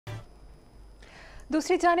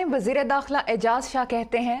दूसरी जानिब वज़ीर दाखिला इजाज़ शाह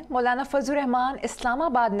कहते हैं मौलाना फजलुर रहमान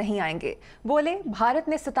इस्लामाबाद नहीं आएंगे। बोले भारत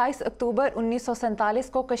ने 27 अक्टूबर 1947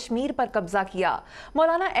 को कश्मीर पर कब्जा किया।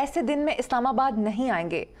 मौलाना ऐसे दिन में इस्लामाबाद नहीं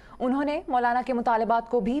आएंगे। उन्होंने मौलाना के मुतालबात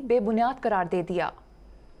को भी बेबुनियाद करार दे दिया।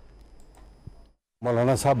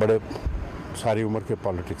 मौलाना साहब बड़े सारी उम्र के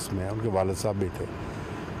पॉलिटिक्स में हैं, उनके वालिद साहब भी थे।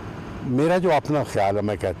 मेरा जो अपना ख्याल है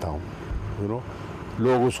मैं कहता हूँ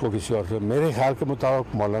लोग उसको किसी और से, मेरे ख्याल के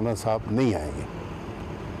मुताबिक मौलाना साहब नहीं आएंगे।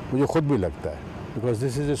 मुझे ख़ुद भी लगता है because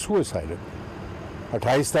this is a suicide.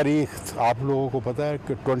 28 तारीख आप लोगों को पता है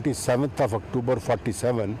कि 27 अक्टूबर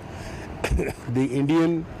 47 द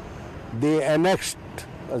इंडियन दे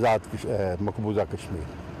एनेक्स्ड आज़ाद मकबूजा कश्मीर।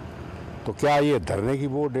 तो क्या ये धरने की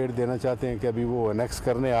वो डेट देना चाहते हैं कि अभी वो एनेक्स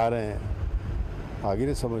करने आ रहे हैं? आगे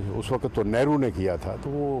नहीं समझ। उस वक्त तो नेहरू ने किया था, तो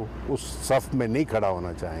वो उस सफ़ में नहीं खड़ा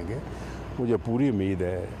होना चाहेंगे। मुझे पूरी उम्मीद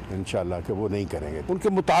है इंशाल्लाह कि वो नहीं करेंगे। उनके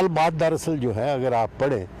मुतालबात दरअसल जो है अगर आप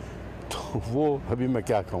पढ़ें तो वो अभी मैं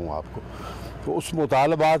क्या कहूँ आपको, तो उस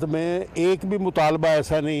मुतालबात में एक भी मुतालबा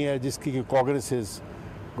ऐसा नहीं है जिसकी कॉग्निसेंस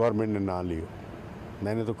गवर्नमेंट ने ना ली हो।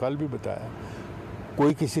 मैंने तो कल भी बताया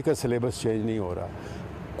कोई किसी का सिलेबस चेंज नहीं हो रहा,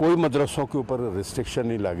 कोई मदरसों के ऊपर रिस्ट्रिक्शन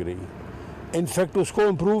नहीं लग रही, इनफैक्ट उसको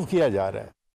इम्प्रूव किया जा रहा है।